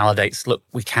I think validates, look,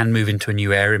 we can move into a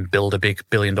new area and build a big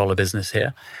billion-dollar business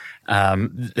here.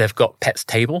 They've got Pet's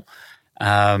Table. They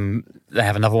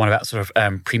have another one about sort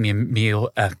of premium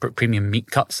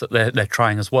meat cuts that they're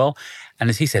trying as well. And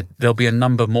as he said, there'll be a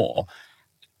number more.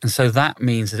 And so that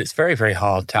means that it's very, very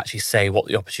hard to actually say what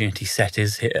the opportunity set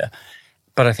is here.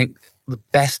 But I think the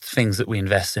best things that we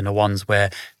invest in are ones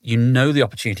where the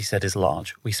opportunity set is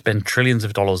large. We spend trillions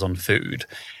of dollars on food,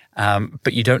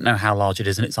 but you don't know how large it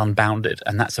is and it's unbounded.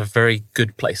 And that's a very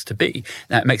good place to be.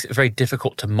 Now, it makes it very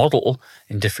difficult to model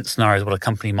in different scenarios what a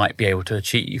company might be able to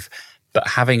achieve. But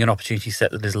having an opportunity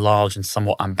set that is large and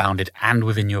somewhat unbounded and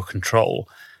within your control,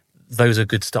 those are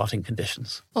good starting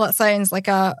conditions. Well, that sounds like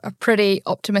a pretty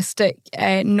optimistic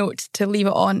note to leave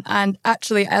it on. And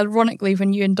actually, ironically,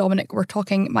 when you and Dominic were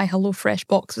talking, my HelloFresh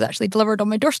box was actually delivered on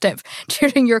my doorstep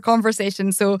during your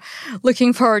conversation. So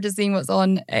looking forward to seeing what's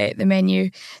on the menu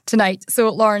tonight. So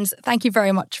Lawrence, thank you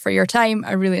very much for your time.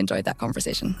 I really enjoyed that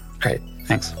conversation. Great,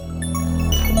 thanks.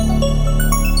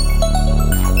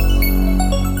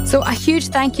 So a huge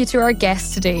thank you to our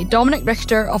guests today, Dominic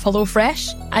Richter of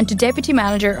HelloFresh and to Deputy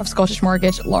Manager of Scottish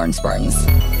Mortgage, Lawrence Burns.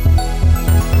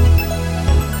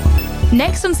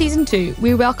 Next on Season 2,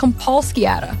 we welcome Paul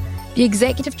Sciarra, the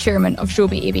Executive Chairman of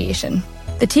Joby Aviation.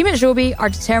 The team at Joby are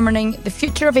determining the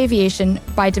future of aviation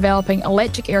by developing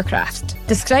electric aircraft.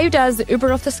 Described as the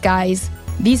Uber of the skies,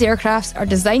 these aircrafts are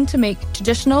designed to make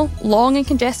traditional, long and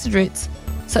congested routes,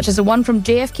 such as the one from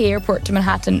JFK Airport to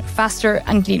Manhattan, faster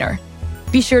and greener.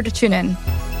 Be sure to tune in.